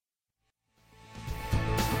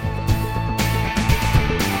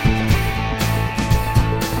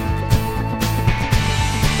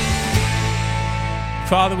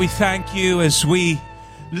Father, we thank you as we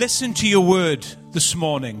listen to your word this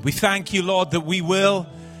morning. We thank you, Lord, that we will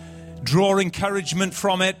draw encouragement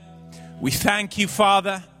from it. We thank you,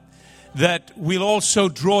 Father, that we'll also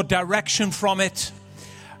draw direction from it.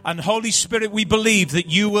 And Holy Spirit, we believe that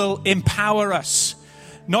you will empower us,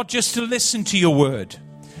 not just to listen to your word,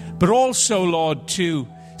 but also, Lord, to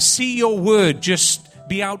see your word just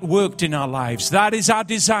be outworked in our lives. That is our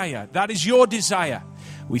desire. That is your desire.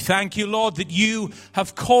 We thank you, Lord, that you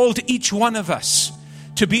have called each one of us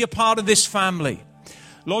to be a part of this family.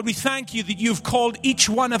 Lord, we thank you that you've called each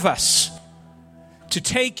one of us to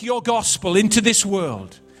take your gospel into this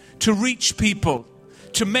world, to reach people,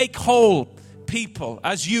 to make whole people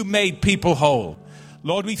as you made people whole.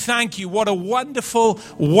 Lord, we thank you. What a wonderful,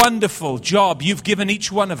 wonderful job you've given each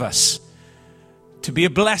one of us to be a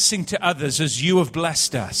blessing to others as you have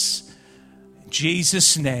blessed us. In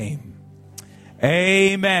Jesus' name.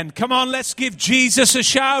 Amen. Come on, let's give Jesus a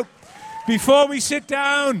shout before we sit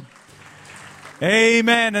down.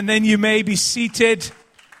 Amen. And then you may be seated.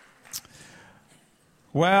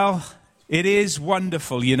 Well, it is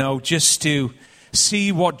wonderful, just to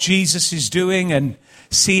see what Jesus is doing and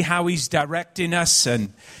see how he's directing us.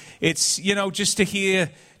 And it's, just to hear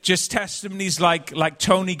just testimonies like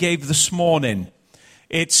Tony gave this morning.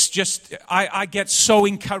 It's just, I get so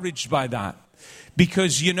encouraged by that.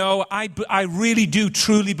 Because, I really do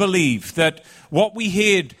truly believe that what we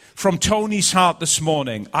heard from Tony's heart this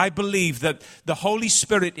morning, I believe that the Holy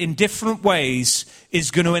Spirit in different ways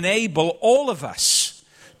is going to enable all of us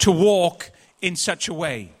to walk in such a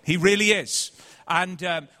way. He really is.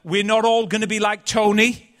 And we're not all going to be like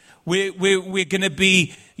Tony. We're going to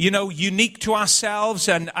be, unique to ourselves.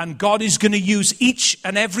 And God is going to use each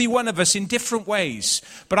and every one of us in different ways.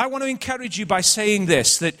 But I want to encourage you by saying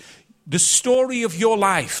this, that the story of your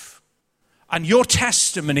life and your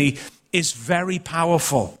testimony is very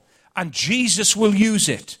powerful, and Jesus will use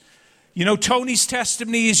it. Tony's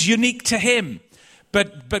testimony is unique to him,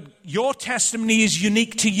 but your testimony is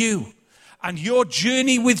unique to you. And your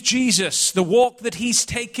journey with Jesus, the walk that he's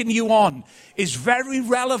taken you on, is very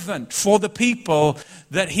relevant for the people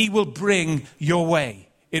that he will bring your way.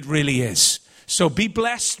 It really is. So be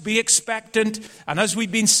blessed, be expectant, and as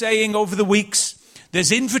we've been saying over the weeks,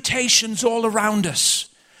 there's invitations all around us.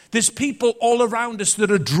 There's people all around us that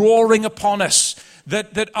are drawing upon us,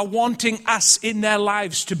 that are wanting us in their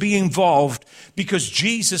lives to be involved because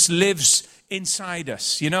Jesus lives inside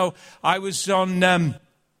us. I was on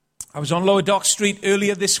Lower Dock Street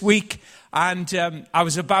earlier this week, and I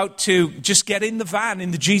was about to just get in the van,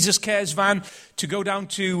 in the Jesus Cares van, to go down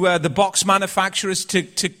to the box manufacturers to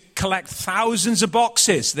collect thousands of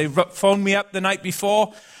boxes. They phoned me up the night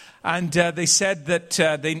before. And they said that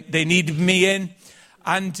they needed me in.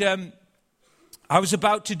 And I was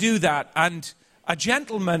about to do that. And a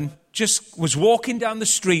gentleman just was walking down the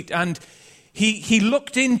street. And he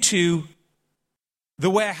looked into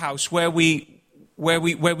the warehouse where we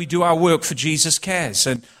do our work for Jesus Cares.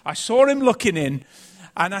 And I saw him looking in.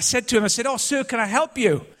 And I said to him, "Oh, sir, can I help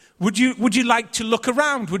you? Would you like to look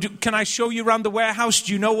around? Can I show you around the warehouse?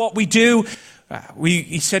 Do you know what we do?"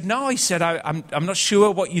 He said, "No." He said, I'm not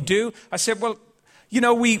sure what you do. I said, "Well,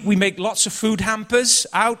 we make lots of food hampers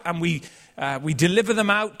out, and we deliver them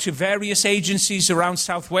out to various agencies around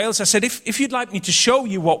South Wales." I said, if you'd like me to show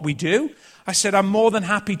you what we do," I said, "I'm more than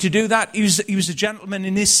happy to do that." He was a gentleman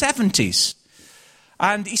in his 70s.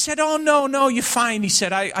 And he said, "Oh, no, you're fine." He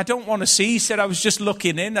said, I don't want to see. He said, "I was just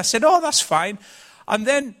looking in." I said, "Oh, that's fine." And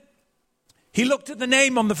then he looked at the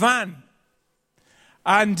name on the van.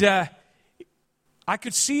 And I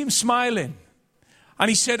could see him smiling. And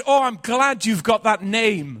he said, "Oh, I'm glad you've got that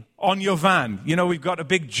name on your van. We've got a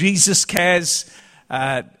big Jesus Cares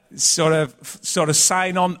sort of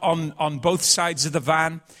sign on both sides of the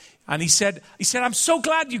van." And he said, "I'm so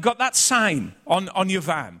glad you got that sign on your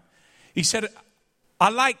van." He said, I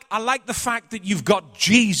like the fact that you've got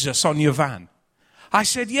Jesus on your van." I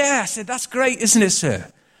said, "Yeah." I said, "That's great, isn't it,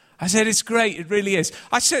 sir?" I said, "It's great. It really is."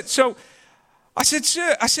 I said, "Sir,"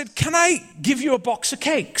 "can I give you a box of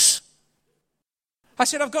cakes?" I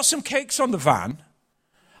said, "I've got some cakes on the van."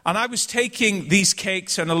 And I was taking these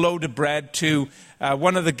cakes and a load of bread to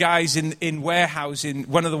one of the guys in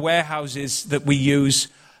one of the warehouses that we use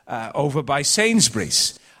over by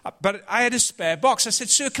Sainsbury's. But I had a spare box. I said,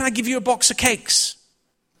 "Sir, can I give you a box of cakes?"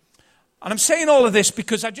 And I'm saying all of this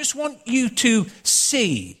because I just want you to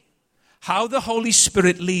see how the Holy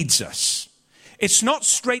Spirit leads us. It's not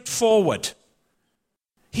straightforward.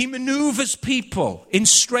 He maneuvers people in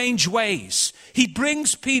strange ways. He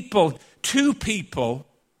brings people to people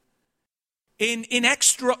in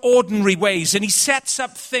extraordinary ways. And he sets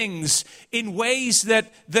up things in ways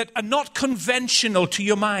that are not conventional to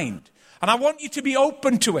your mind. And I want you to be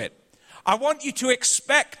open to it. I want you to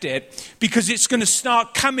expect it, because it's going to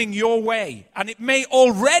start coming your way. And it may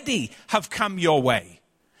already have come your way.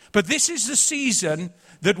 But this is the season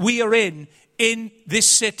that we are in this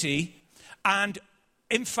city, and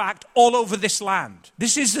in fact, all over this land.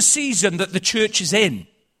 This is the season that the church is in.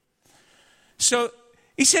 So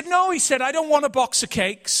he said, no, I don't want a box of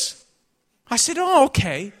cakes. I said, oh,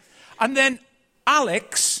 okay. And then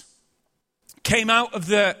Alex came out of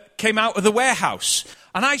the warehouse.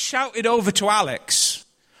 And I shouted over to Alex.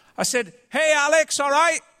 I said, hey, Alex, all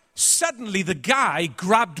right? Suddenly, the guy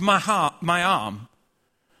grabbed my arm.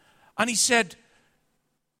 And he said,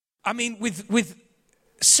 with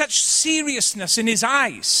such seriousness in his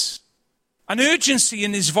eyes, an urgency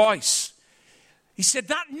in his voice, he said,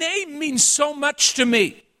 that name means so much to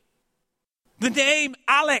me. The name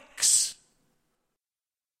Alex.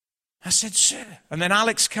 I said, sir. And then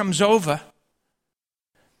Alex comes over.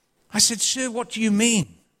 I said, sir, what do you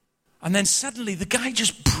mean? And then suddenly the guy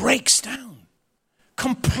just breaks down,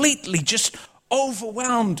 completely just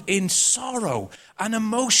overwhelmed in sorrow and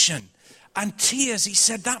emotion and tears. He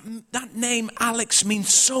said, that name Alex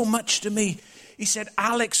means so much to me. He said,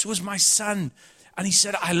 Alex was my son. And he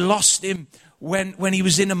said, I lost him when he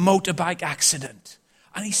was in a motorbike accident.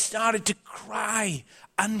 And he started to cry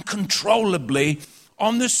uncontrollably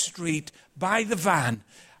on the street by the van.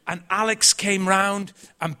 And Alex came round,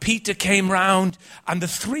 and Peter came round, and the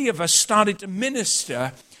three of us started to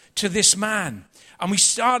minister to this man. And we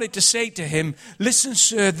started to say to him, listen,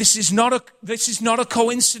 sir, this is not a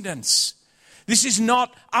coincidence. This is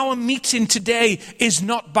not, our meeting today is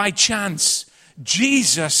not by chance.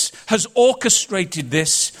 Jesus has orchestrated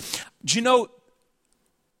this. Do you know,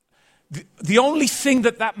 the only thing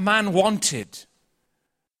that man wanted,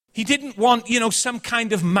 he didn't want, some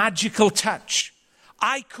kind of magical touch.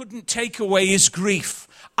 I couldn't take away his grief.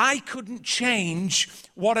 I couldn't change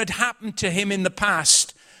what had happened to him in the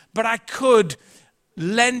past. But I could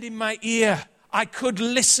lend him my ear. I could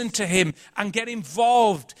listen to him and get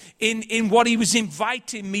involved in what he was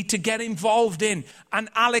inviting me to get involved in. And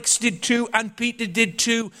Alex did too, and Peter did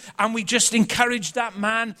too. And we just encouraged that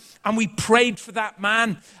man, and we prayed for that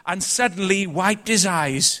man. And suddenly he wiped his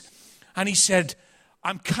eyes, and he said,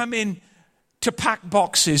 I'm coming to pack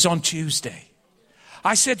boxes on Tuesday.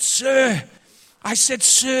 I said, sir,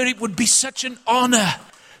 it would be such an honor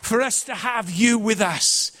for us to have you with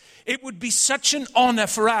us. It would be such an honor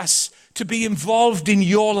for us to be involved in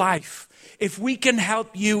your life. If we can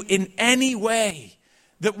help you in any way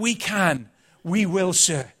that we can, we will,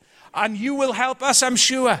 sir. And you will help us, I'm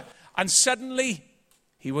sure. And suddenly,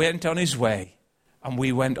 he went on his way, and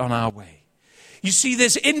we went on our way. You see,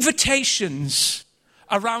 there's invitations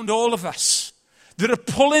around all of us that are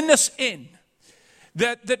pulling us in.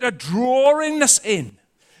 That are drawing us in,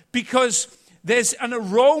 because there's an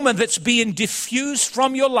aroma that's being diffused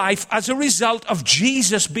from your life as a result of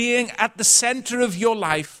Jesus being at the center of your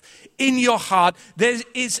life, in your heart. There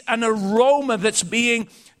is an aroma that's being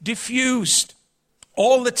diffused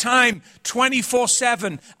all the time,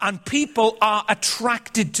 24/7, and people are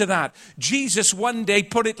attracted to that. Jesus one day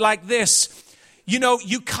put it like this: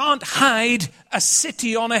 you can't hide a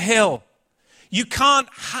city on a hill. You can't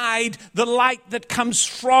hide the light that comes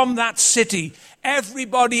from that city.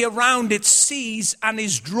 Everybody around it sees and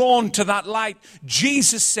is drawn to that light.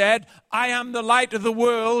 Jesus said, I am the light of the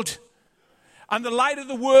world, and the light of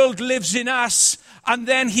the world lives in us. And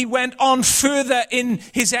then he went on further in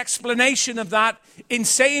his explanation of that, in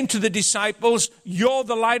saying to the disciples, you're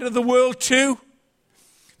the light of the world too,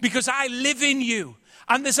 because I live in you.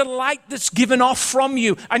 And there's a light that's given off from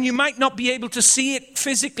you. And you might not be able to see it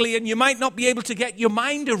physically, and you might not be able to get your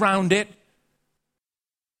mind around it.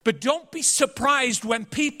 But don't be surprised when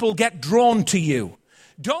people get drawn to you.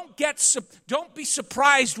 Don't be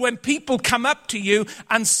surprised when people come up to you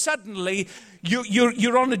and suddenly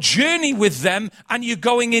you're on a journey with them, and you're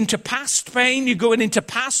going into past pain, you're going into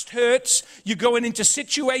past hurts, you're going into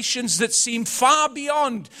situations that seem far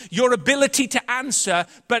beyond your ability to answer.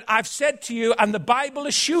 But I've said to you, and the Bible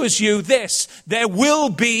assures you this, there will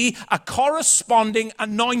be a corresponding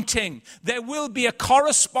anointing. There will be a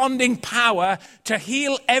corresponding power to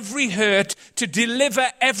heal every hurt, to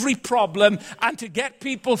deliver every problem, and to get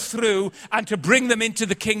people through and to bring them into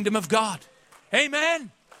the kingdom of God.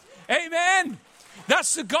 Amen. Amen.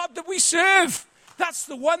 That's the God that we serve. That's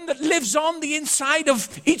the one that lives on the inside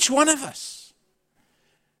of each one of us.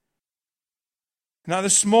 Now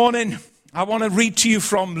this morning, I want to read to you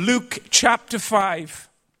from Luke chapter 5.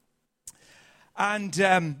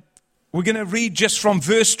 And we're going to read just from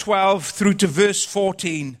verse 12 through to verse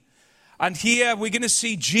 14. And here we're going to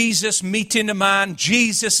see Jesus meeting a man,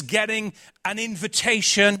 Jesus getting an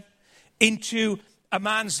invitation into a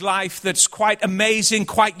man's life that's quite amazing,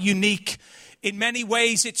 quite unique. In many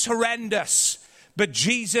ways, it's horrendous. But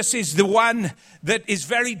Jesus is the one that is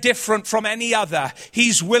very different from any other.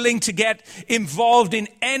 He's willing to get involved in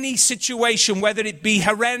any situation, whether it be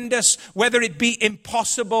horrendous, whether it be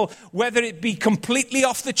impossible, whether it be completely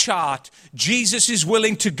off the chart. Jesus is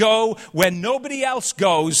willing to go where nobody else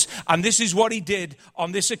goes. And this is what he did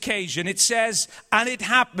on this occasion. It says, and it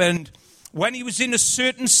happened when he was in a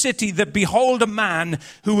certain city that behold, a man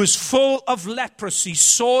who was full of leprosy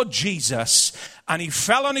saw Jesus, and he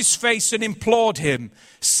fell on his face and implored him,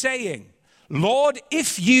 saying, Lord,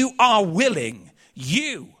 if you are willing,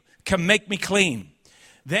 you can make me clean.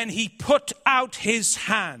 Then he put out his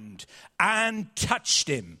hand and touched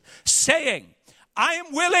him, saying, I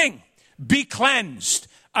am willing, be cleansed.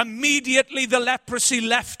 Immediately the leprosy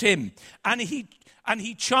left him, and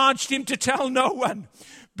he charged him to tell no one,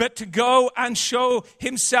 but to go and show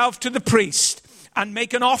himself to the priest and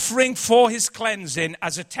make an offering for his cleansing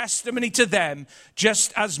as a testimony to them,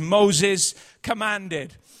 just as Moses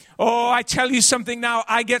commanded. Oh, I tell you something now,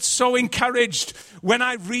 I get so encouraged when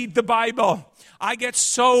I read the Bible. I get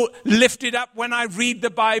so lifted up when I read the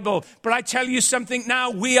Bible. But I tell you something now,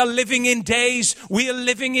 we are living in days, we are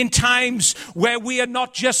living in times where we are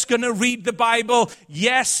not just going to read the Bible.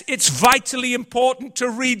 Yes, it's vitally important to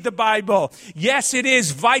read the Bible. Yes, it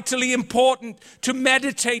is vitally important to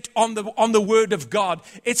meditate on the Word of God.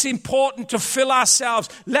 It's important to fill ourselves.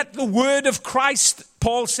 Let the Word of Christ,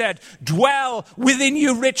 Paul said, dwell within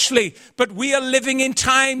you richly. But we are living in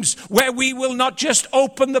times where we will not just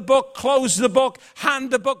open the book, close the book, hand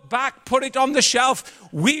the book back, put it on the shelf.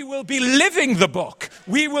 We will be living the book.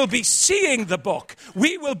 We will be seeing the book.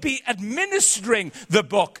 We will be administering the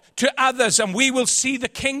book to others, and we will see the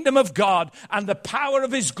kingdom of God and the power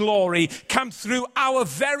of his glory come through our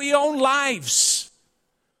very own lives,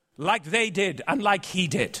 like they did and like he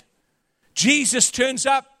did. Jesus turns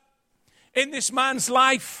up in this man's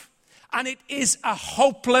life, and it is a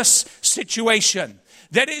hopeless situation.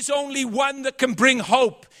 There is only one that can bring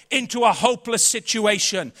hope into a hopeless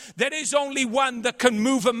situation. There is only one that can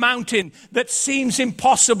move a mountain that seems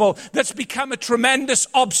impossible, that's become a tremendous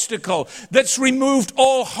obstacle, that's removed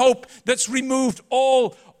all hope, that's removed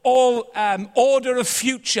all order of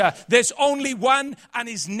future. There's only one, and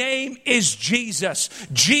his name is Jesus.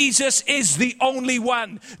 Jesus is the only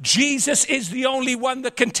one. Jesus is the only one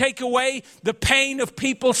that can take away the pain of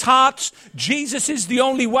people's hearts. Jesus is the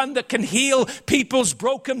only one that can heal people's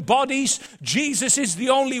broken bodies. Jesus is the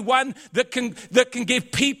only one that can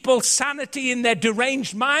give people sanity in their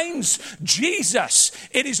deranged minds. Jesus,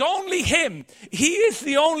 it is only him. He is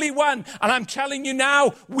the only one. And I'm telling you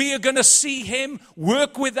now, we are going to see him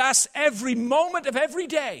work with us every moment of every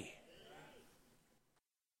day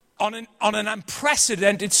on an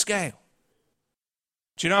unprecedented scale.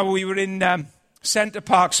 Do you know, we were in Center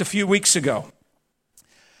Parcs a few weeks ago,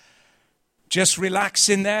 just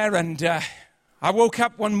relaxing there, and I woke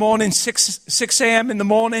up one morning, 6 a.m. in the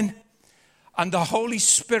morning, and the Holy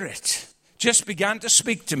Spirit just began to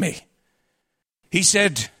speak to me. He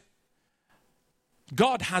said,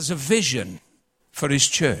 God has a vision for his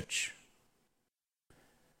church.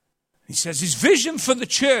 He says his vision for the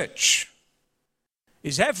church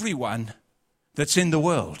is everyone that's in the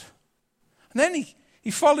world. And then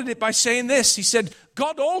he followed it by saying this. He said,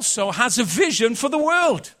 God also has a vision for the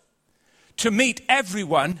world, to meet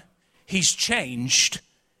everyone he's changed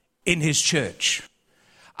in his church.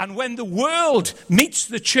 And when the world meets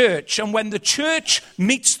the church, and when the church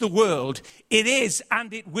meets the world, it is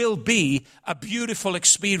and it will be a beautiful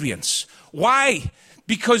experience. Why?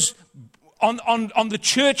 Because on the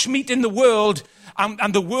church meeting the world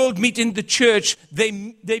and the world meeting the church,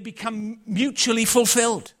 they become mutually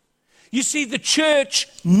fulfilled. You see, the church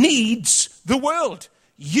needs the world.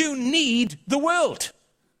 You need the world.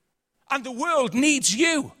 And the world needs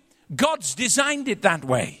you. God's designed it that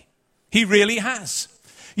way. He really has.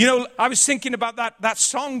 You know, I was thinking about that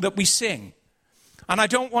song that we sing. And I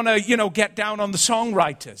don't want to, get down on the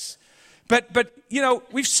songwriters. But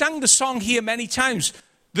we've sung the song here many times.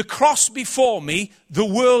 The cross before me, the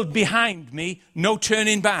world behind me, no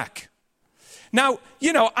turning back. Now,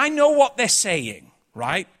 I know what they're saying,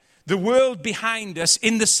 right? The world behind us,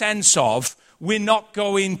 in the sense of we're not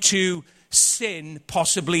going to sin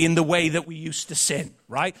possibly in the way that we used to sin,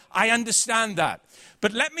 right? I understand that.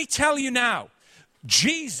 But let me tell you now,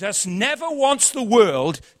 Jesus never wants the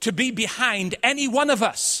world to be behind any one of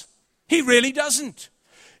us. He really doesn't.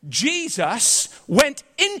 Jesus went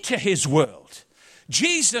into his world.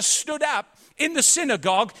 Jesus stood up in the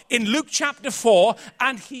synagogue in Luke chapter 4,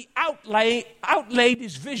 and he outlaid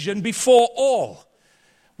his vision before all.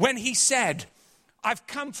 When he said, I've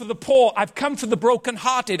come for the poor, I've come for the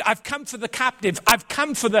brokenhearted, I've come for the captive, I've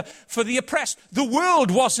come for the oppressed. The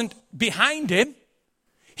world wasn't behind him.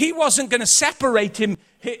 He wasn't going to separate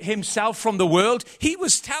himself from the world. He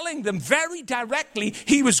was telling them very directly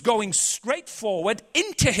he was going straight forward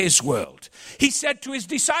into his world. He said to his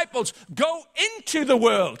disciples, go into the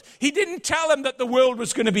world. He didn't tell them that the world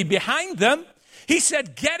was going to be behind them. He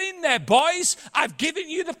said, get in there, boys. I've given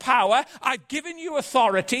you the power. I've given you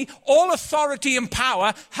authority. All authority and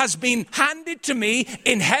power has been handed to me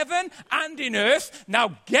in heaven and in earth.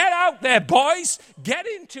 Now get out there, boys. Get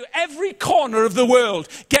into every corner of the world.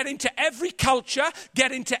 Get into every culture.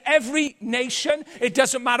 Get into every nation. It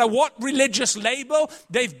doesn't matter what religious label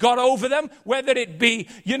they've got over them, whether it be,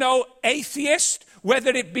 atheist,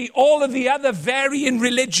 whether it be all of the other varying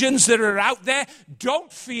religions that are out there.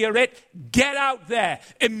 Don't fear it. Get out there.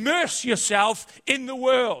 Immerse yourself in the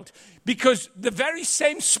world, because the very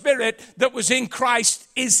same Spirit that was in Christ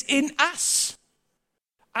is in us.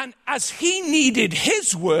 And as he needed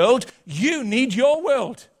his world, you need your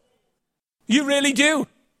world. You really do.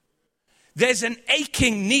 There's an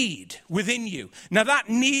aching need within you. Now that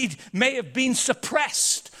need may have been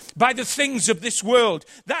suppressed by the things of this world.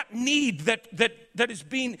 That need that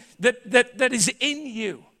is in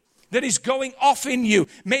you, that is going off in you,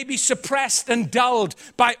 may be suppressed and dulled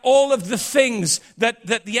by all of the things that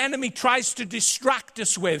the enemy tries to distract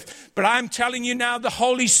us with. But I'm telling you now, the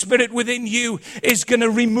Holy Spirit within you is going to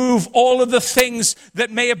remove all of the things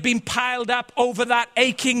that may have been piled up over that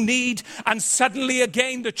aching need. And suddenly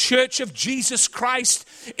again, the church of Jesus Christ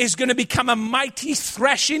is going to become a mighty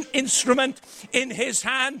threshing instrument in his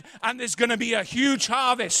hand. And there's going to be a huge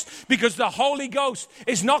harvest, because the Holy Ghost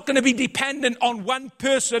is not going to be dependent on one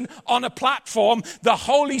person on a platform. The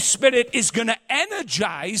Holy Spirit is going to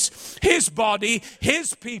energize his body,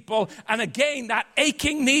 his people. And again, that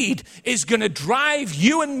aching need is going to drive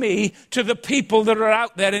you and me to the people that are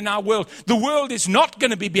out there in our world. The world is not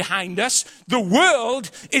going to be behind us. The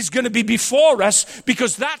world is going to be before us,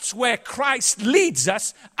 because that's where Christ leads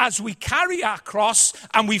us as we carry our cross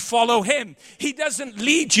and we follow him. He doesn't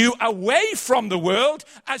lead you away from the world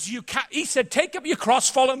he said, take up your cross,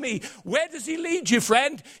 follow me. Where does he lead you,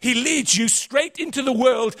 friend? He leads you straight into the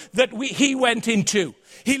world that he went into.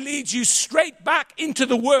 He leads you straight back into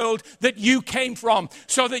the world that you came from,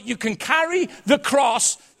 so that you can carry the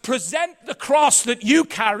cross, present the cross that you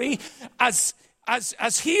carry as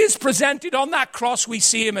he is presented on that cross. We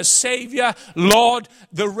see him as Savior, Lord,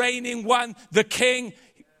 the reigning one, the King.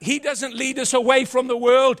 He doesn't lead us away from the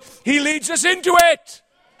world. He leads us into it.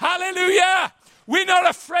 Hallelujah. We're not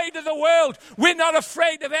afraid of the world. We're not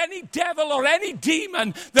afraid of any devil or any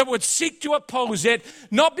demon that would seek to oppose it.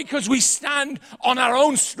 Not because we stand on our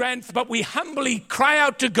own strength, but we humbly cry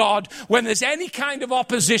out to God when there's any kind of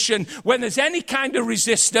opposition, when there's any kind of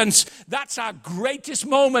resistance. That's our greatest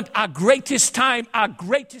moment, our greatest time, our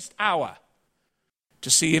greatest hour to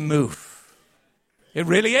see him move. It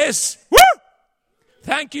really is. Woo!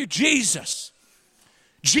 Thank you, Jesus.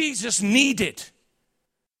 Jesus needed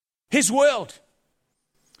his world.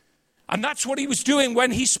 And that's what he was doing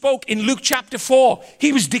when he spoke in Luke chapter 4.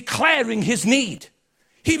 He was declaring his need.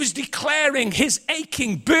 He was declaring his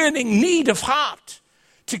aching, burning need of heart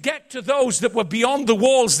to get to those that were beyond the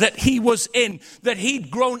walls that he was in, that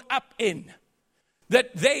he'd grown up in,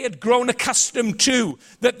 that they had grown accustomed to,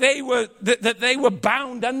 that they were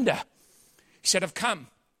bound under. He said, I've come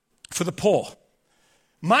for the poor.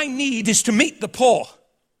 My need is to meet the poor.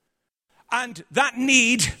 And that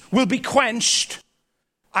need will be quenched.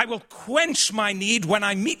 I will quench my need when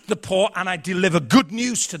I meet the poor and I deliver good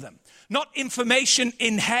news to them. Not information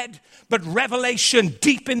in head, but revelation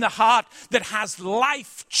deep in the heart that has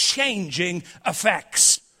life-changing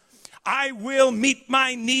effects. I will meet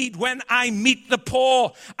my need when I meet the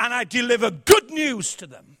poor and I deliver good news to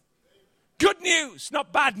them. Good news,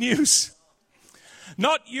 not bad news.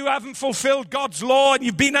 Not you haven't fulfilled God's law and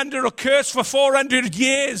you've been under a curse for 400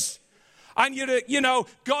 years. And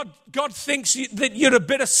God thinks that you're a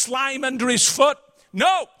bit of slime under his foot.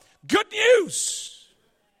 No, good news.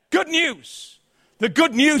 Good news. The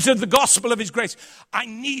good news of the gospel of his grace. I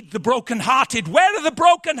need the brokenhearted. Where are the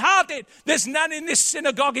brokenhearted? There's none in this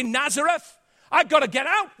synagogue in Nazareth. I've got to get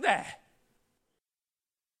out there.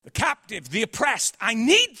 The captive, the oppressed, I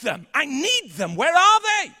need them. I need them. Where are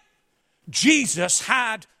they? Jesus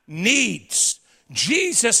had needs.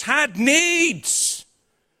 Jesus had needs.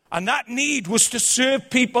 And that need was to serve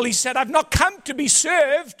people. He said, I've not come to be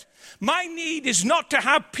served. My need is not to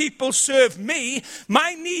have people serve me.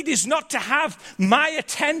 My need is not to have my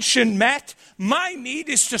attention met. My need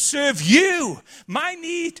is to serve you. My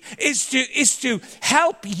need is to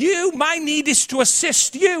help you. My need is to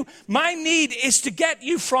assist you. My need is to get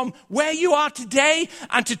you from where you are today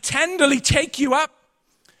and to tenderly take you up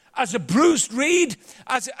as a bruised reed,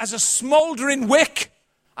 as a smoldering wick,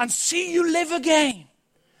 and see you live again.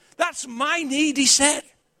 That's my need, he said.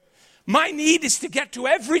 My need is to get to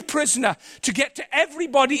every prisoner, to get to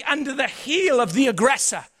everybody under the heel of the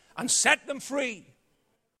aggressor and set them free.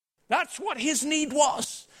 That's what his need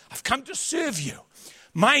was. I've come to serve you.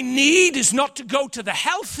 My need is not to go to the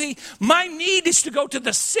healthy. My need is to go to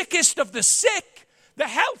the sickest of the sick. The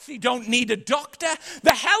healthy don't need a doctor.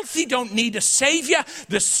 The healthy don't need a savior.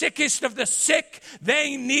 The sickest of the sick,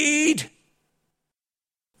 they need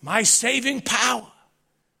my saving power.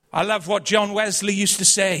 I love what John Wesley used to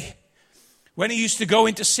say. When he used to go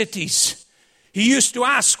into cities, he used to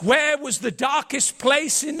ask, where was the darkest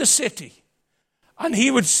place in the city? And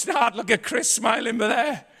he would start, look at Chris smiling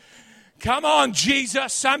there. Come on,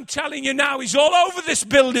 Jesus, I'm telling you now, he's all over this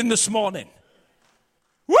building this morning.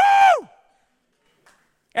 Woo!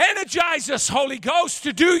 Energize us, Holy Ghost,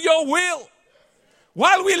 to do your will.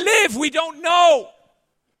 While we live, we don't know,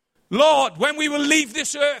 Lord, when we will leave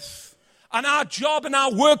this earth and our job and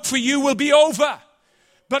our work for you will be over.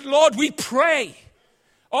 But Lord, we pray,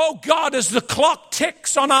 oh God, as the clock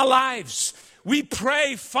ticks on our lives, we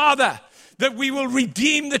pray, Father, that we will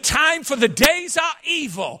redeem the time, for the days are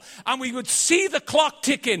evil, and we would see the clock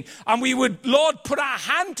ticking, and we would, Lord, put our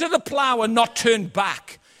hand to the plow and not turn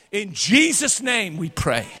back. In Jesus' name we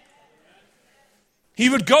pray. He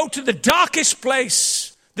would go to the darkest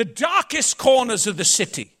place, the darkest corners of the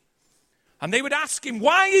city, and they would ask him,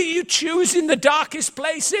 why are you choosing the darkest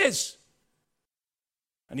places?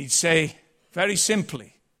 And he'd say, very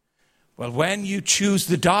simply, well, when you choose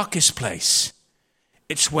the darkest place,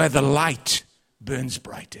 it's where the light burns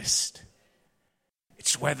brightest.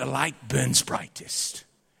 It's where the light burns brightest.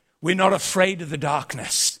 We're not afraid of the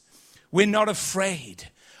darkness. We're not afraid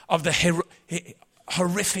of the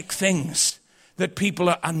horrific things that people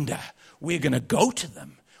are under. We're going to go to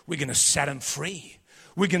them. We're going to set them free.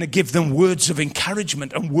 We're going to give them words of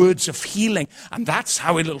encouragement and words of healing. And that's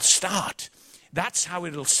how it'll start. That's how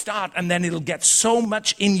it'll start, and then it'll get so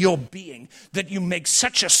much in your being that you make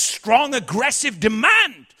such a strong, aggressive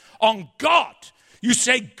demand on God. You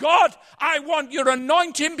say, God, I want your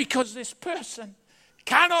anointing because this person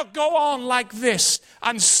cannot go on like this.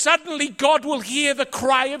 And suddenly God will hear the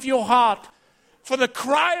cry of your heart for the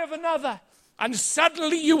cry of another. And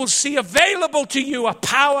suddenly you will see available to you a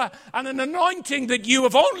power and an anointing that you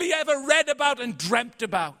have only ever read about and dreamt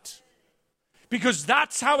about. Because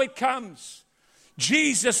that's how it comes.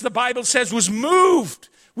 Jesus, the Bible says, was moved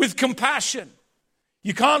with compassion.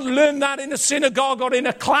 You can't learn that in a synagogue or in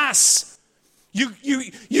a class.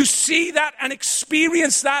 You see that and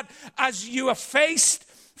experience that as you are faced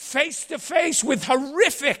face to face with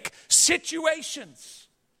horrific situations,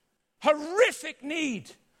 horrific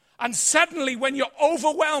need. And suddenly when you're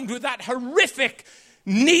overwhelmed with that horrific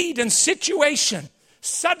need and situation,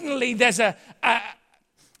 suddenly there's a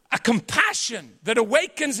compassion that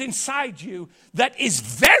awakens inside you that is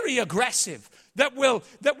very aggressive, that will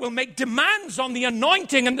make demands on the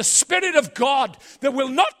anointing and the Spirit of God, that will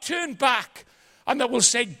not turn back, and that will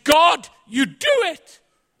say, God, you do it.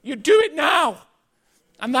 You do it now.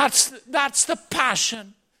 And that's the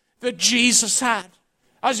passion that Jesus had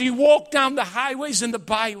as he walked down the highways and the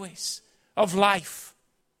byways of life.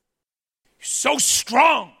 So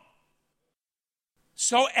strong,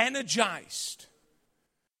 so energized.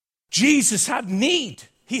 Jesus had need.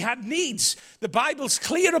 He had needs. The Bible's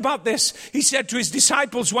clear about this. He said to his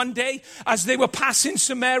disciples one day as they were passing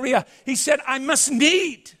Samaria, he said, I must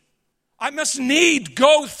need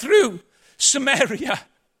go through Samaria.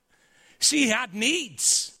 See, he had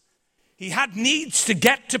needs. He had needs to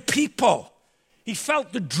get to people. He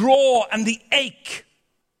felt the draw and the ache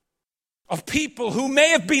of people who may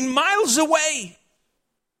have been miles away.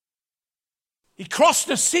 He crossed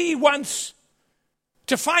the sea once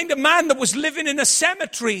to find a man that was living in a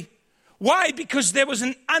cemetery. Why? Because there was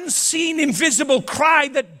an unseen, invisible cry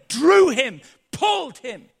that drew him, pulled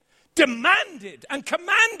him, demanded and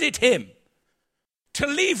commanded him to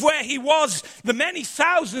leave where he was, the many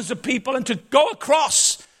thousands of people, and to go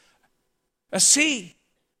across a sea.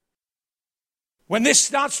 When this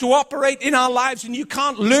starts to operate in our lives, and you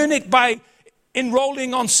can't learn it by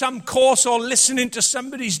enrolling on some course or listening to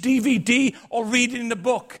somebody's DVD or reading the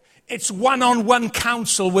book. It's one-on-one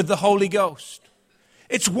counsel with the Holy Ghost.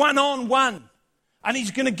 It's one-on-one. And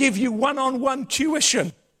he's going to give you one-on-one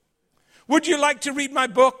tuition. Would you like to read my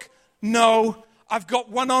book? No, I've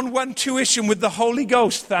got one-on-one tuition with the Holy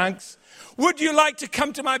Ghost, thanks. Would you like to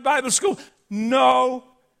come to my Bible school? No,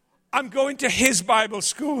 I'm going to his Bible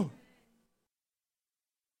school.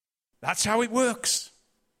 That's how it works.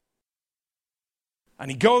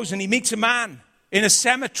 And he goes and he meets a man in a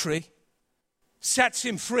cemetery, sets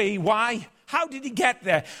him free. Why? How did he get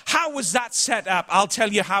there? How was that set up? I'll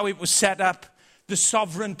tell you how it was set up. The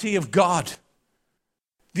sovereignty of God.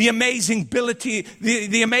 The amazing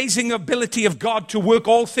ability of God to work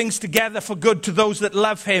all things together for good to those that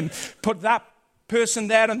love him. Put that person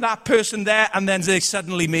there and that person there, and then they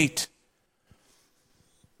suddenly meet.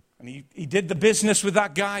 And he did the business with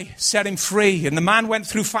that guy, set him free. And the man went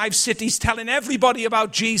through 5 cities telling everybody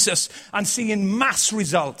about Jesus and seeing mass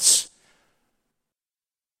results.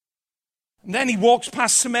 And then he walks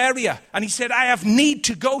past Samaria and he said, I have need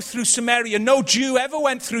to go through Samaria. No Jew ever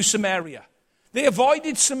went through Samaria. They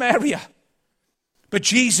avoided Samaria. But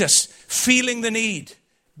Jesus, feeling the need,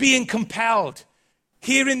 being compelled,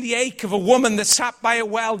 hearing the ache of a woman that sat by a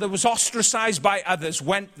well that was ostracized by others,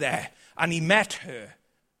 went there and he met her.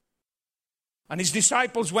 And his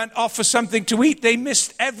disciples went off for something to eat. They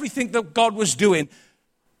missed everything that God was doing.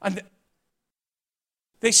 And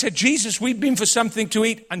they said, Jesus, we've been for something to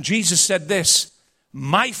eat. And Jesus said this,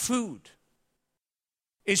 my food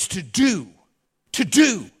is to do,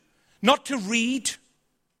 not to read,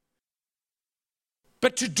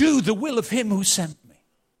 but to do the will of him who sent me.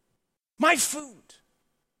 My food.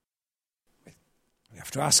 We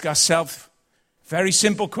have to ask ourselves a very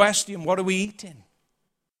simple question. What are we eating?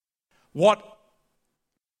 What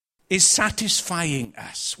is satisfying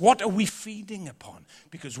us? What are we feeding upon?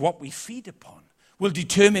 Because what we feed upon will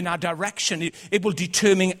determine our direction. It will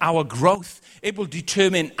determine our growth. It will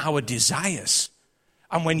determine our desires.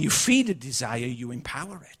 And when you feed a desire, you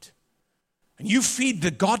empower it. And you feed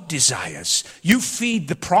the God desires. You feed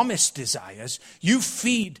the promised desires. You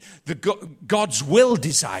feed the God's will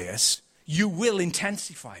desires. You will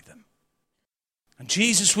intensify them. And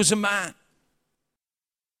Jesus was a man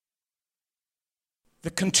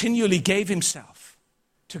that continually gave himself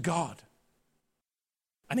to God.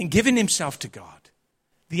 And in giving himself to God,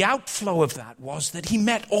 the outflow of that was that he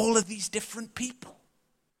met all of these different people.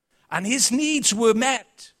 And his needs were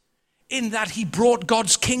met in that he brought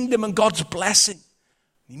God's kingdom and God's blessing.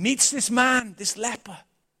 He meets this man, this leper.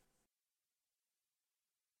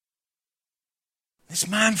 This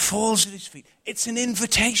man falls at his feet. It's an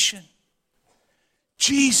invitation.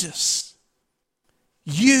 Jesus,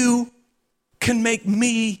 you can make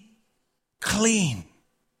me clean.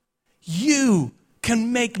 You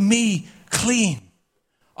can make me clean.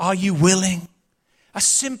 Are you willing? A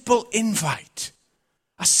simple invite,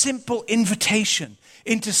 a simple invitation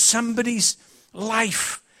into somebody's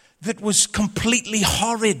life that was completely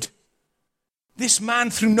horrid. This man,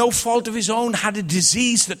 through no fault of his own, had a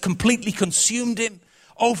disease that completely consumed him,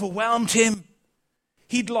 overwhelmed him.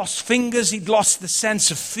 He'd lost fingers. He'd lost the sense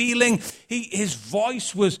of feeling. His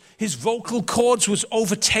vocal cords was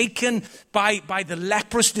overtaken by the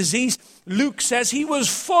leprous disease. Luke says he was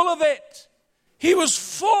full of it. He was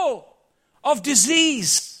full of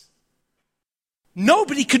disease.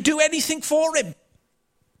 Nobody could do anything for him.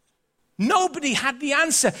 Nobody had the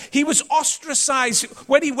answer. He was ostracized.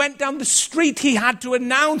 When he went down the street, he had to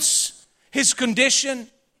announce his condition,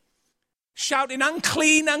 shouting,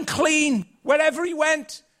 unclean, unclean, wherever he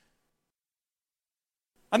went.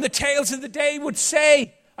 And the tales of the day would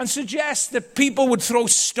say and suggest that people would throw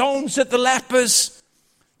stones at the lepers.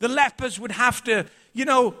 The lepers would have to,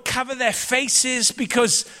 cover their faces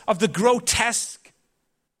because of the grotesque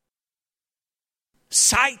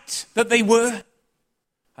sight that they were.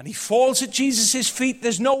 And he falls at Jesus' feet.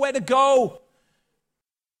 There's nowhere to go.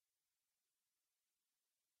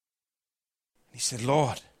 And he said,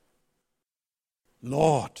 Lord.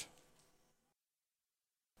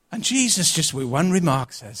 And Jesus, just with one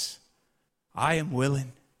remark, says, I am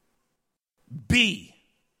willing. Be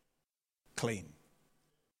clean.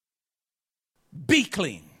 Be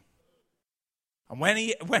clean. And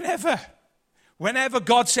whenever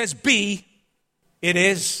God says be, it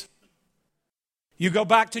is. You go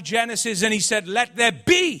back to Genesis and he said, let there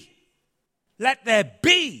be. Let there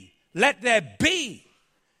be. Let there be.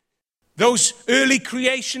 Those early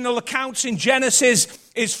creational accounts in Genesis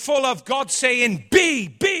is full of God saying, be,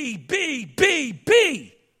 be, be, be,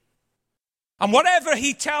 be. And whatever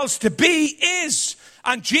he tells to be is.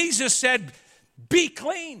 And Jesus said, be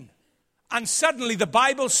clean. And suddenly the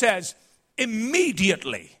Bible says,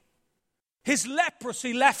 immediately, his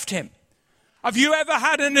leprosy left him. Have you ever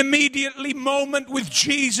had an immediately moment with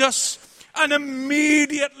Jesus? An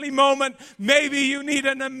immediately moment. Maybe you need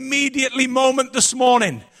an immediately moment this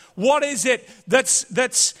morning. What is it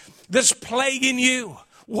that's plaguing you?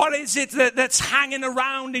 What is it that's hanging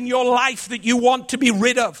around in your life that you want to be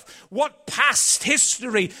rid of? What past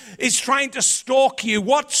history is trying to stalk you?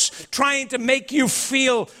 What's trying to make you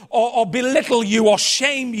feel or belittle you or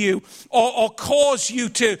shame you or cause you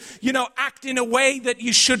to, act in a way that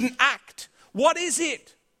you shouldn't act? What is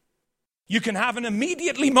it? You can have an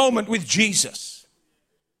immediately moment with Jesus.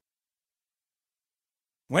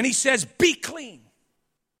 When he says, be clean,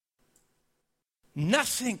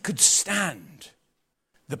 nothing could stand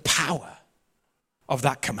the power of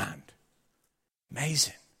that command.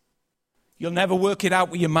 Amazing. You'll never work it out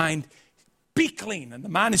with your mind. Be clean. And the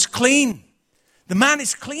man is clean. The man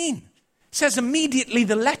is clean. It says immediately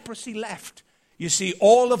the leprosy left. You see,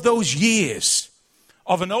 all of those years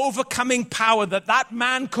of an overcoming power that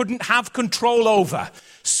man couldn't have control over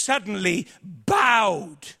suddenly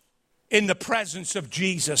bowed in the presence of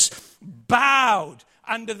Jesus. Bowed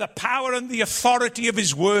under the power and the authority of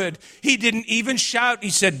his word. He didn't even shout. He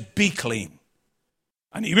said, be clean.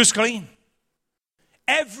 And he was clean.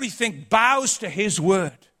 Everything bows to his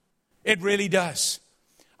word. It really does.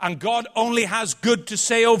 And God only has good to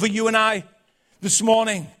say over you and I this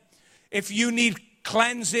morning. If you need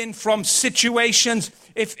cleansing from situations,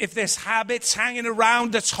 if there's habits hanging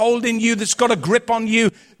around that's holding you, that's got a grip on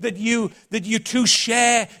you, that you're too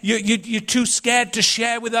scared to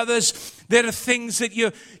share with others, there are things that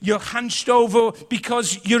you're hunched over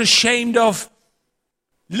because you're ashamed of.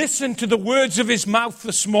 Listen to the words of his mouth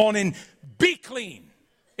this morning. Be clean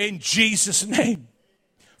in Jesus' name.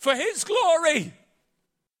 For his glory.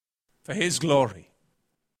 For his glory.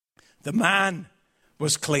 The man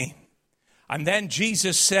was clean. And then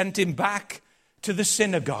Jesus sent him back to the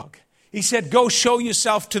synagogue. He said, go show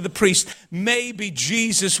yourself to the priest. Maybe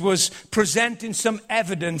Jesus was presenting some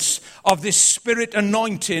evidence of this spirit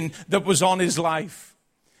anointing that was on his life.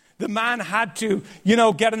 The man had to,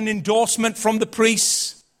 get an endorsement from the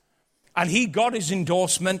priests. And he got his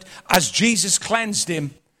endorsement as Jesus cleansed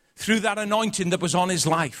him through that anointing that was on his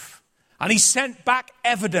life. And he sent back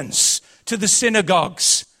evidence to the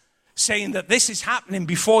synagogues saying that this is happening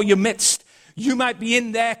before your midst. You might be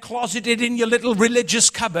in there closeted in your little religious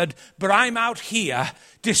cupboard, but I'm out here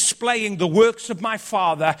displaying the works of my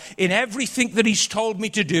Father in everything that he's told me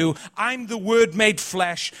to do. I'm the Word made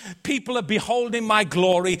flesh. People are beholding my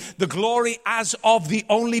glory, the glory as of the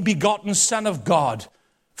only begotten Son of God,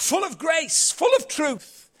 full of grace, full of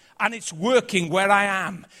truth. And it's working where I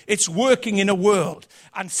am. It's working in a world.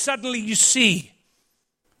 And suddenly you see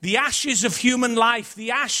the ashes of human life,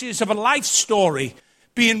 the ashes of a life story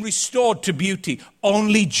being restored to beauty.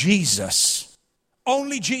 Only Jesus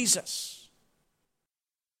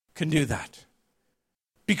can do that.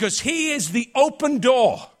 Because he is the open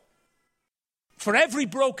door for every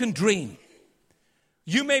broken dream.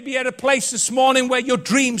 You may be at a place this morning where your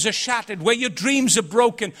dreams are shattered, where your dreams are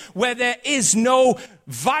broken, where there is no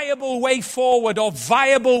viable way forward or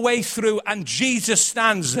viable way through, and Jesus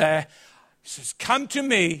stands there. He says, come to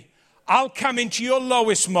me, I'll come into your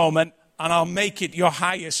lowest moment, and I'll make it your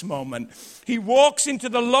highest moment. He walks into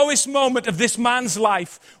the lowest moment of this man's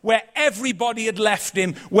life where everybody had left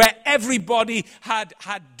him, where everybody had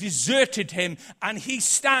deserted him. And he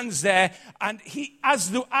stands there and he,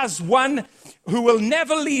 as one who will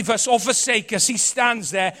never leave us or forsake us, he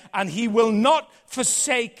stands there and he will not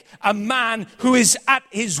forsake a man who is at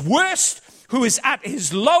his worst, who is at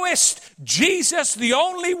his lowest. Jesus, the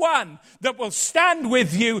only one that will stand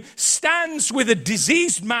with you, stands with a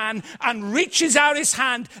diseased man and reaches out his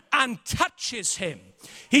hand and touches him.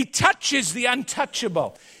 He touches the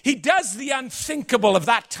untouchable. He does the unthinkable of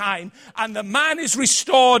that time, and the man is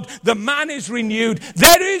restored. The man is renewed.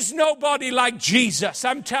 There is nobody like Jesus,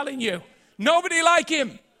 I'm telling you. Nobody like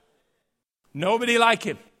him. Nobody like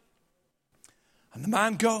him. And the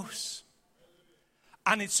man goes.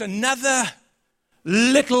 And it's another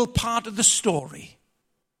little part of the story.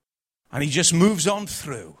 And he just moves on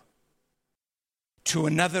through to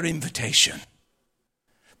another invitation.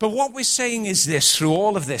 But what we're saying is this, through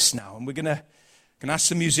all of this now, and we're going to ask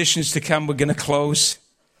the musicians to come, we're going to close.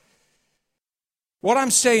 What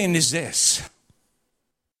I'm saying is this.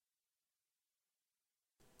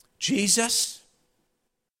 Jesus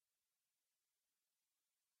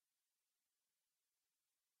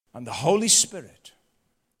and the Holy Spirit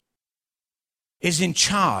is in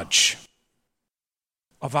charge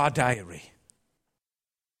of our diary.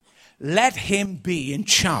 Let him be in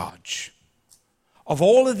charge of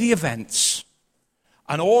all of the events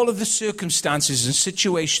and all of the circumstances and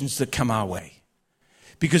situations that come our way.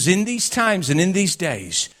 Because in these times and in these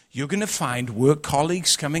days, you're going to find work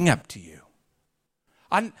colleagues coming up to you.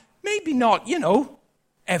 And maybe not,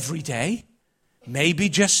 every day. It may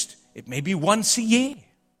be once a year.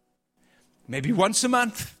 Maybe once a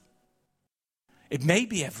month. It may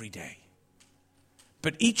be every day.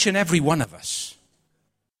 But each and every one of us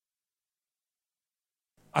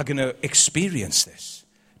are going to experience this.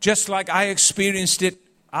 Just like I experienced it,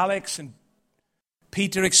 Alex and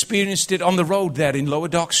Peter experienced it on the road there in Lower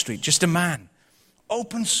Dock Street. Just a man.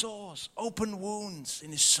 Open sores, open wounds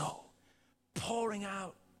in his soul. Pouring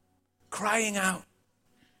out, crying out.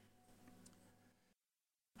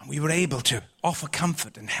 And we were able to offer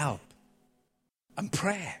comfort and help and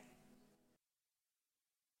prayer.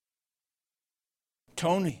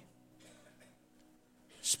 Tony,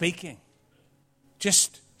 speaking,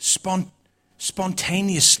 just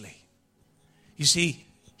spontaneously. You see,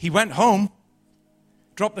 he went home,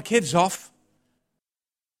 dropped the kids off.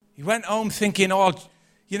 He went home thinking, I've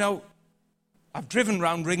driven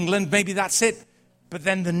around England, maybe that's it. But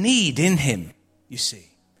then the need in him, you see,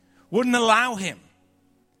 wouldn't allow him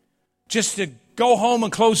just to go home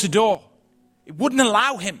and close the door. It wouldn't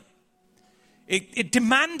allow him. It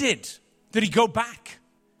demanded that he go back.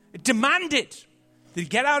 It demanded that he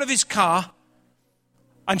get out of his car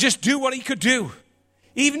and just do what he could do.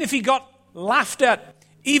 Even if he got laughed at,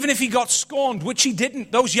 even if he got scorned, which he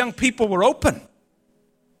didn't. Those young people were open.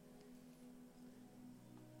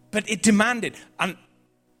 But it demanded. And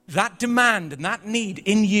that demand and that need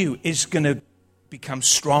in you is going to become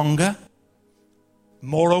stronger,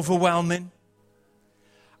 more overwhelming.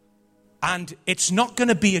 And it's not going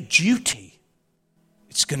to be a duty.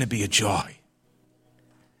 It's going to be a joy.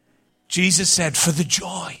 Jesus said, for the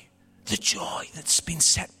joy that's been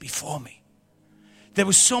set before me. There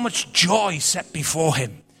was so much joy set before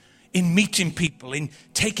him in meeting people, in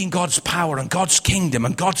taking God's power and God's kingdom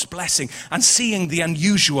and God's blessing and seeing the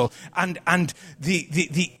unusual and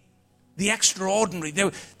the extraordinary.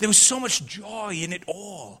 There was so much joy in it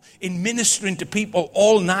all, in ministering to people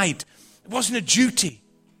all night. It wasn't a duty.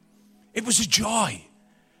 It was a joy.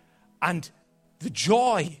 And the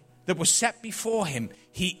joy that was set before him,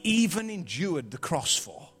 he even endured the cross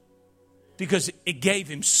for, because it gave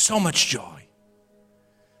him so much joy.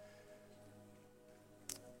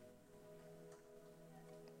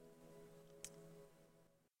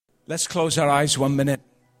 Let's close our eyes 1 minute.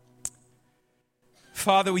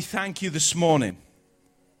 Father, we thank you this morning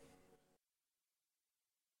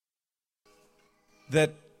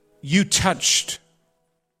that you touched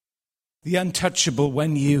the untouchable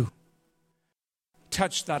when you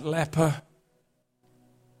touched that leper,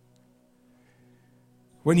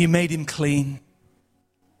 when you made him clean.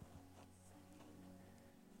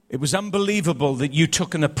 It was unbelievable that you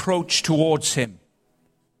took an approach towards him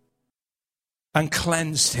and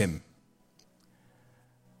cleansed him.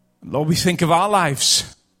 Lord, we think of our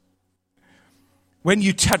lives. When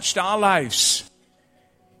you touched our lives,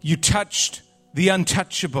 you touched the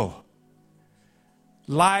untouchable.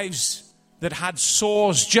 Lives that had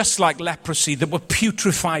sores just like leprosy, that were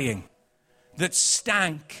putrefying, that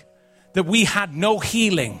stank, that we had no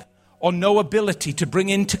healing or no ability to bring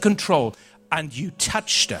into control. And you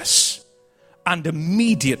touched us, and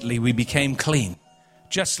immediately we became clean,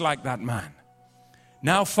 just like that man.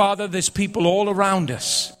 Now, Father, there's people all around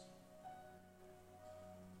us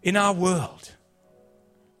in our world.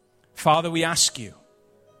 Father, we ask you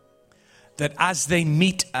that as they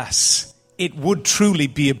meet us, it would truly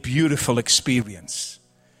be a beautiful experience.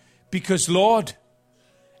 Because, Lord,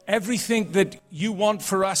 everything that you want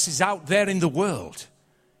for us is out there in the world,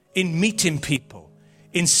 in meeting people,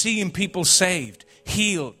 in seeing people saved,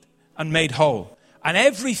 healed, and made whole. And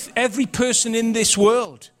every person in this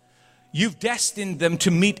world, you've destined them to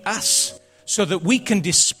meet us so that we can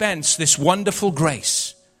dispense this wonderful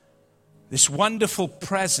grace, this wonderful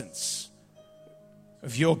presence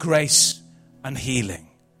of your grace and healing.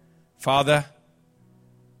 Father,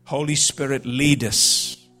 Holy Spirit, lead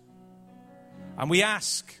us. And we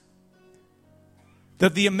ask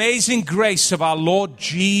that the amazing grace of our Lord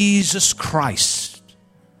Jesus Christ,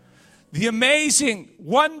 the amazing,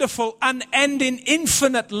 wonderful, unending,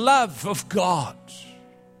 infinite love of God,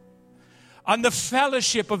 and the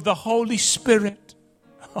fellowship of the Holy Spirit,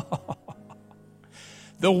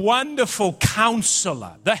 the wonderful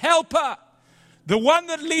counselor, the helper, the one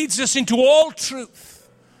that leads us into all truth,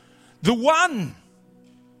 the one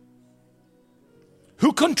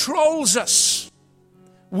who controls us.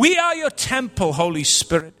 We are your temple, Holy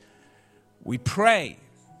Spirit. We pray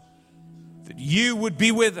that you would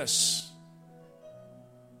be with us.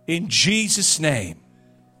 In Jesus' name,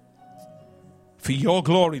 for your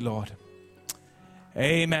glory, Lord.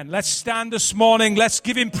 Amen. Let's stand this morning. Let's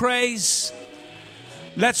give him praise.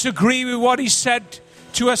 Let's agree with what he said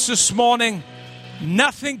to us this morning.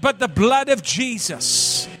 Nothing but the blood of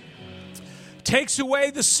Jesus takes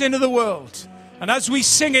away the sin of the world. And as we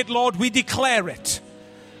sing it, Lord, we declare it.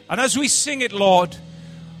 And as we sing it, Lord,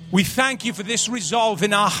 we thank you for this resolve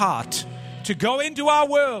in our heart to go into our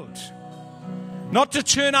world, not to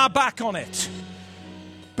turn our back on it,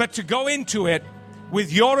 but to go into it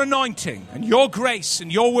with your anointing and your grace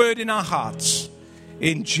and your word in our hearts.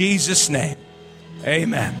 In Jesus' name,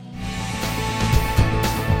 amen.